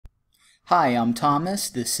Hi, I'm Thomas.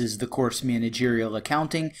 This is the course Managerial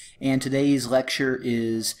Accounting, and today's lecture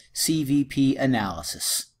is CVP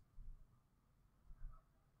analysis.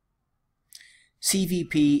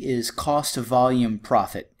 CVP is cost of volume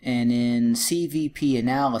profit, and in CVP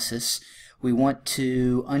analysis we want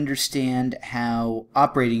to understand how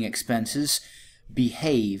operating expenses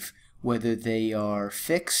behave, whether they are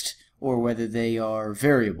fixed or whether they are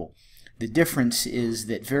variable. The difference is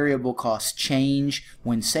that variable costs change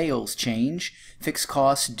when sales change, fixed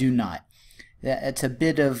costs do not. That's a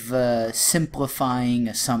bit of a simplifying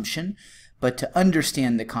assumption, but to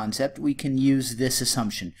understand the concept we can use this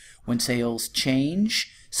assumption. When sales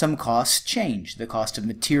change, some costs change. The cost of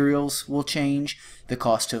materials will change, the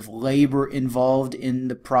cost of labor involved in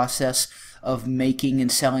the process of making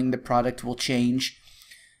and selling the product will change,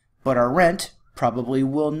 but our rent probably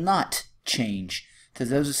will not change. So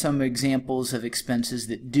those are some examples of expenses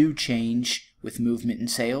that do change with movement in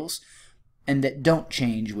sales and that don't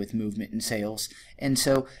change with movement in sales. And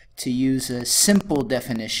so to use a simple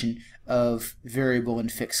definition of variable and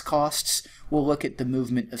fixed costs, we'll look at the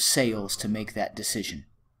movement of sales to make that decision.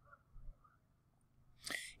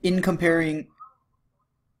 In comparing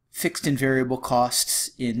fixed and variable costs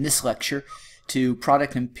in this lecture to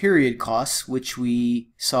product and period costs, which we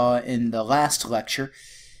saw in the last lecture,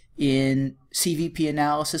 in CVP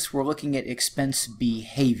analysis, we're looking at expense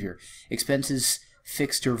behavior. Expenses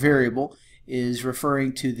fixed or variable is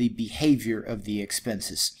referring to the behavior of the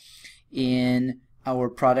expenses. In our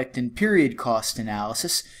product and period cost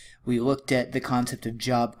analysis, we looked at the concept of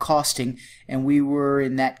job costing, and we were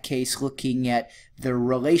in that case looking at the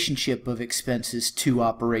relationship of expenses to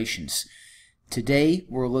operations. Today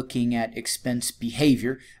we're looking at expense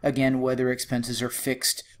behavior, again whether expenses are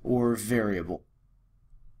fixed or variable.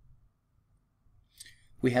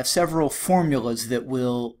 We have several formulas that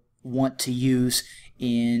we'll want to use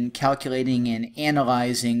in calculating and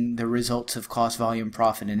analyzing the results of cost volume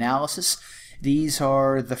profit analysis. These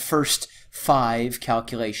are the first 5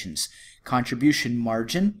 calculations. Contribution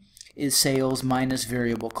margin is sales minus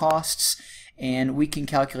variable costs, and we can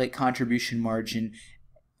calculate contribution margin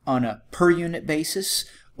on a per unit basis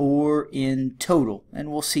or in total,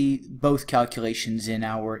 and we'll see both calculations in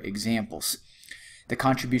our examples. The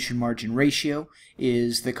contribution margin ratio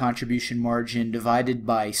is the contribution margin divided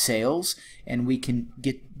by sales, and we can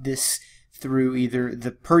get this through either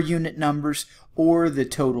the per unit numbers or the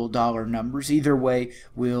total dollar numbers. Either way,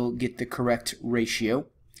 we'll get the correct ratio.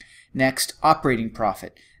 Next, operating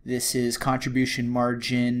profit. This is contribution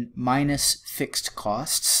margin minus fixed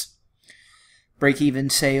costs. Break-even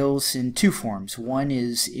sales in 2 forms. One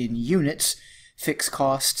is in units, fixed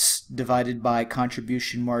costs divided by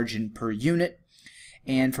contribution margin per unit.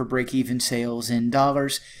 And for break-even sales in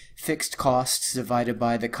dollars, fixed costs divided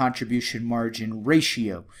by the contribution margin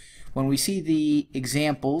ratio. When we see the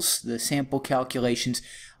examples, the sample calculations,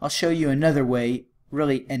 I'll show you another way,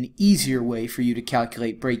 really an easier way for you to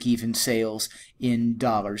calculate break-even sales in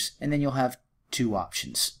dollars, and then you'll have 2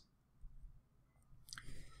 options.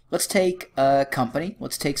 Let's take a company.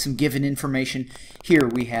 Let's take some given information. Here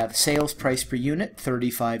we have sales price per unit,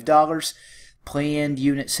 $35. Planned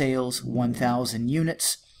unit sales, 1,000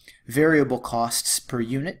 units. Variable costs per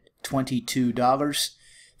unit, $22.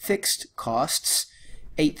 Fixed costs,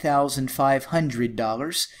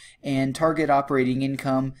 $8,500. And target operating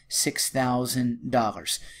income,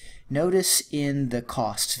 $6,000. Notice in the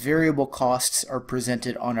costs, variable costs are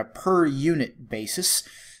presented on a per unit basis,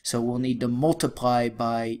 so we'll need to multiply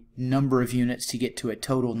by number of units to get to a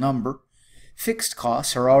total number. Fixed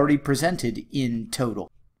costs are already presented in total.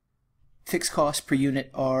 Fixed costs per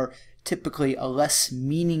unit are typically a less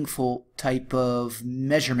meaningful type of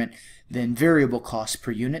measurement than variable costs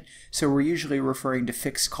per unit, so we're usually referring to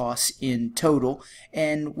fixed costs in total,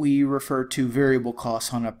 and we refer to variable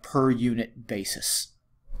costs on a per unit basis.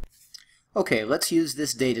 Okay, let's use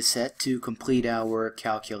this data set to complete our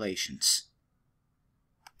calculations.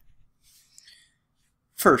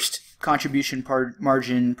 First, contribution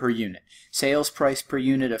margin per unit. Sales price per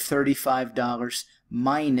unit of $35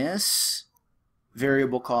 minus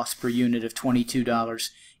variable cost per unit of $22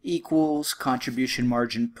 equals contribution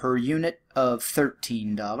margin per unit of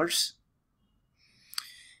 $13.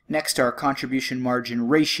 Next, our contribution margin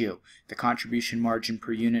ratio, the contribution margin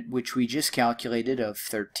per unit which we just calculated of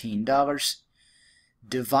 $13,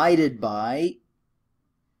 divided by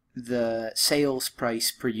the sales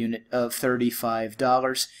price per unit of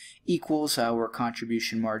 $35 equals our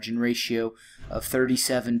contribution margin ratio of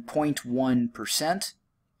 37.1%.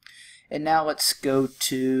 And now let's go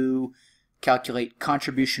to calculate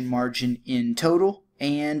contribution margin in total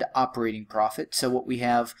and operating profit. So what we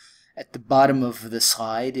have at the bottom of the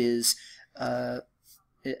slide is an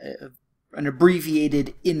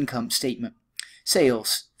abbreviated income statement.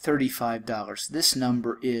 Sales, $35. This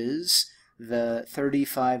number is the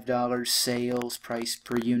 $35 sales price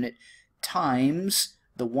per unit times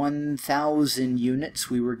the 1,000 units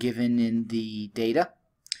we were given in the data.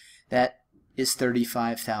 That is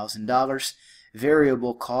 $35,000.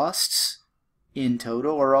 Variable costs in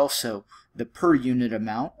total are also the per unit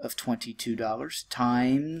amount of $22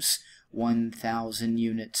 times 1,000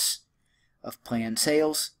 units of planned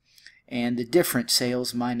sales, and the difference,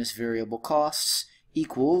 sales minus variable costs,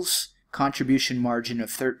 equals contribution margin of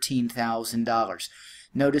 $13,000.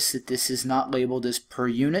 Notice that this is not labeled as per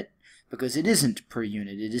unit because it isn't per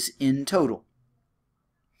unit, it is in total.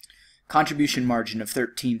 Contribution margin of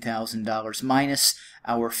 $13,000 minus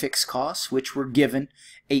our fixed costs, which were given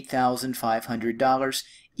 $8,500,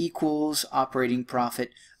 equals operating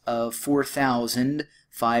profit of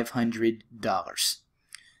 $4,500.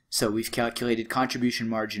 So we've calculated contribution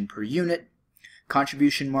margin per unit,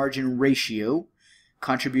 contribution margin ratio,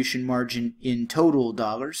 contribution margin in total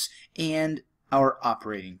dollars, and our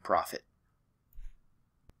operating profit.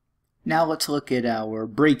 Now let's look at our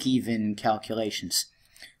break-even calculations.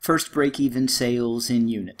 First, break-even sales in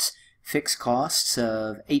units. Fixed costs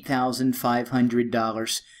of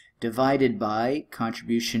 $8,500 divided by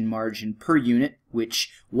contribution margin per unit,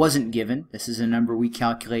 which wasn't given. This is a number we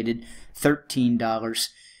calculated, $13.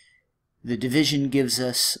 The division gives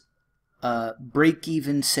us a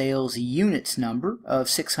break-even sales units number of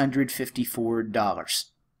 $654.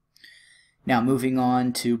 Now moving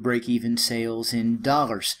on to break-even sales in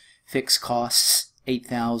dollars. Fixed costs,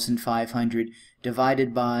 $8,500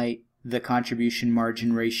 divided by the contribution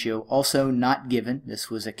margin ratio, also not given. This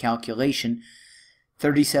was a calculation,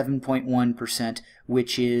 37.1%,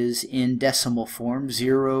 which is in decimal form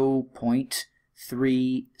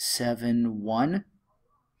 0.371.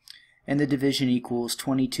 And the division equals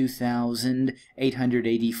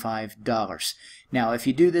 $22,885. Now, if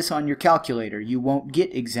you do this on your calculator, you won't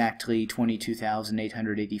get exactly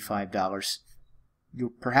 $22,885.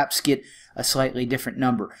 You'll perhaps get a slightly different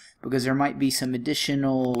number because there might be some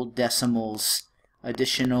additional decimals,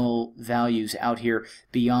 additional values out here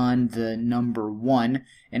beyond the number 1,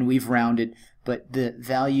 and we've rounded, but the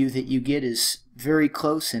value that you get is very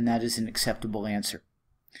close, and that is an acceptable answer.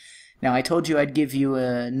 Now, I told you I'd give you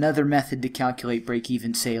another method to calculate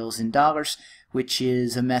break-even sales in dollars, which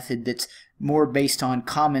is a method that's more based on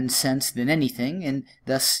common sense than anything, and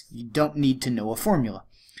thus you don't need to know a formula.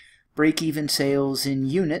 Break-even sales in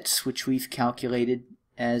units, which we've calculated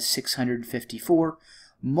as 654,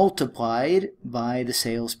 multiplied by the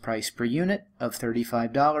sales price per unit of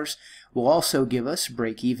 $35, will also give us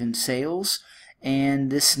break-even sales, and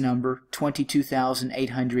this number,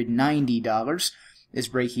 $22,890, is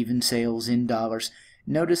break-even sales in dollars.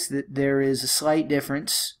 Notice that there is a slight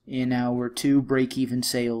difference in our two break-even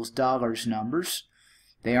sales dollars numbers.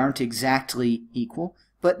 They aren't exactly equal,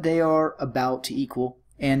 but they are about equal,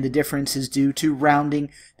 and the difference is due to rounding.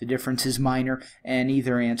 The difference is minor, and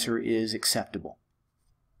either answer is acceptable.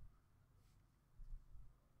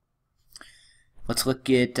 Let's look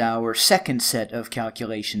at our second set of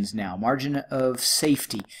calculations now. Margin of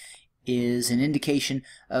safety is an indication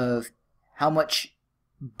of how much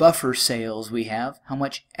buffer sales we have, how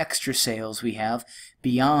much extra sales we have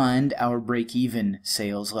beyond our break-even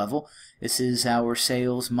sales level. This is our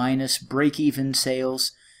sales minus break-even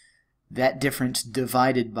sales, that difference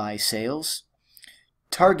divided by sales.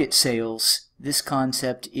 Target sales, this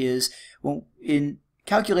concept is, well, in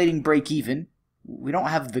calculating break-even, we don't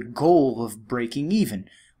have the goal of breaking even.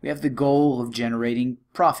 We have the goal of generating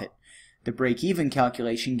profit. The break-even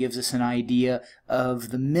calculation gives us an idea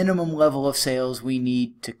of the minimum level of sales we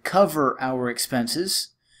need to cover our expenses,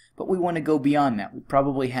 but we want to go beyond that. We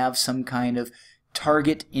probably have some kind of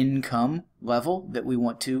target income level that we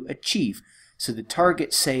want to achieve. So the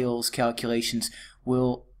target sales calculations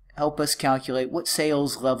will help us calculate what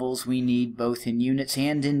sales levels we need both in units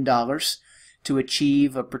and in dollars to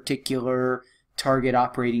achieve a particular target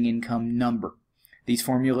operating income number. These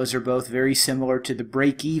formulas are both very similar to the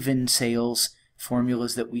break-even sales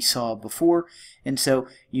formulas that we saw before, and so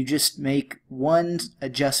you just make one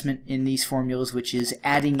adjustment in these formulas, which is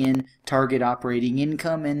adding in target operating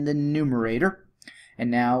income in the numerator.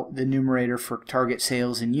 And now the numerator for target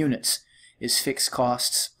sales in units is fixed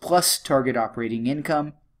costs plus target operating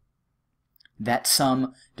income. That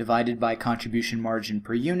sum divided by contribution margin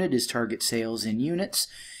per unit is target sales in units.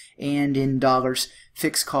 And in dollars,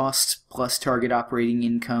 fixed costs plus target operating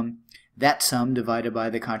income, that sum divided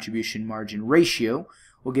by the contribution margin ratio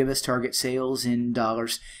will give us target sales in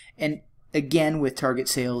dollars. And Again, with target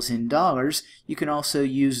sales in dollars, you can also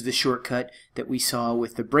use the shortcut that we saw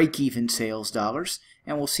with the break-even sales dollars,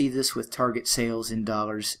 and we'll see this with target sales in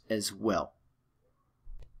dollars as well.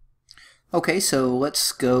 Okay, so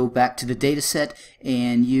let's go back to the data set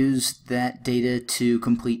and use that data to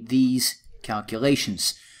complete these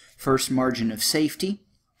calculations. First, margin of safety.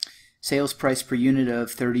 Sales price per unit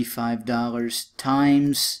of $35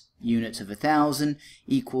 times units of 1,000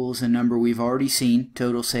 equals a number we've already seen,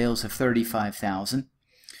 total sales of 35,000,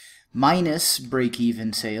 minus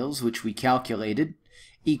break-even sales, which we calculated,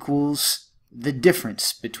 equals the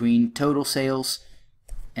difference between total sales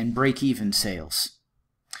and break-even sales.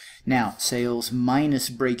 Now, sales minus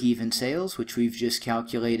break-even sales, which we've just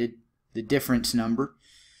calculated, the difference number,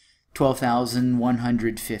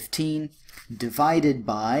 12,115, divided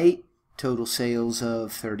by total sales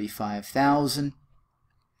of 35,000,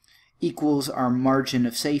 equals our margin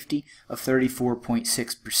of safety of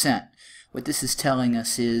 34.6%. What this is telling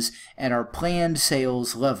us is at our planned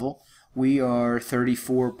sales level, we are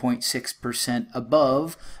 34.6%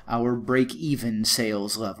 above our break-even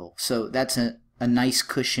sales level. So that's a nice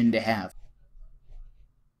cushion to have.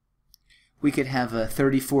 We could have a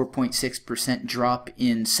 34.6% drop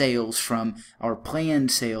in sales from our planned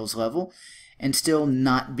sales level and still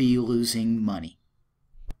not be losing money.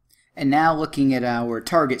 And now looking at our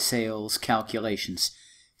target sales calculations.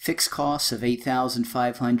 Fixed costs of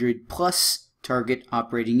 $8,500 plus target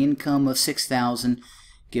operating income of $6,000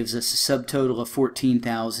 gives us a subtotal of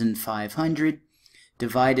 $14,500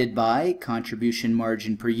 divided by contribution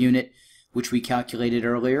margin per unit, which we calculated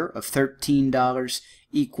earlier, of $13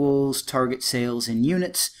 equals target sales in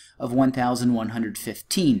units of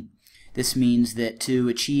 1,115. This means that to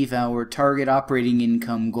achieve our target operating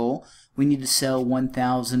income goal, we need to sell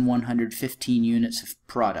 1,115 units of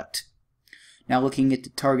product. Now looking at the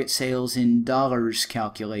target sales in dollars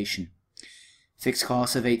calculation. Fixed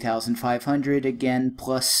costs of $8,500 again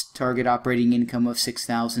plus target operating income of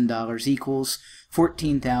 $6,000 equals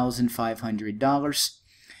 $14,500.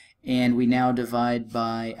 And we now divide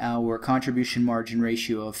by our contribution margin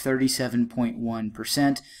ratio of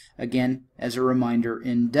 37.1%. Again, as a reminder,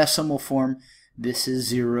 in decimal form, this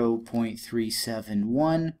is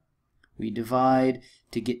 0.371. We divide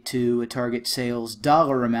to get to a target sales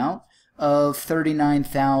dollar amount of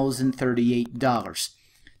 $39,038.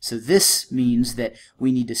 So this means that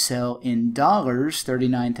we need to sell in dollars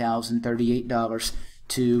 $39,038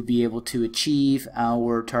 to be able to achieve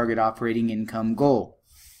our target operating income goal.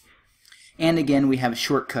 And again, we have a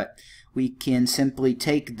shortcut. We can simply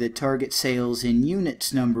take the target sales in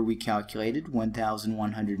units number we calculated,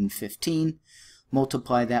 1,115,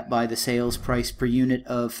 multiply that by the sales price per unit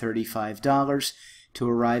of $35 to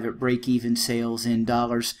arrive at break-even sales in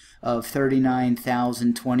dollars of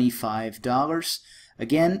 $39,025.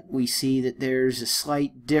 Again, we see that there's a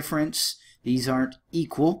slight difference. These aren't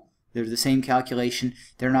equal. They're the same calculation.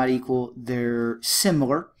 They're not equal. They're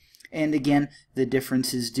similar. And again, the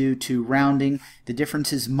difference is due to rounding. The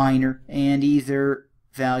difference is minor, and either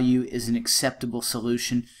value is an acceptable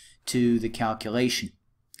solution to the calculation.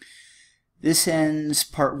 This ends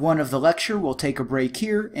part 1 of the lecture. We'll take a break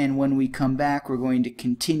here, and when we come back, we're going to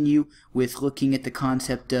continue with looking at the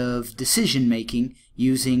concept of decision making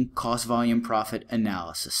using cost volume profit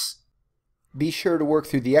analysis. Be sure to work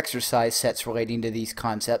through the exercise sets relating to these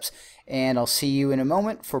concepts, and I'll see you in a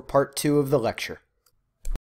moment for part 2 of the lecture.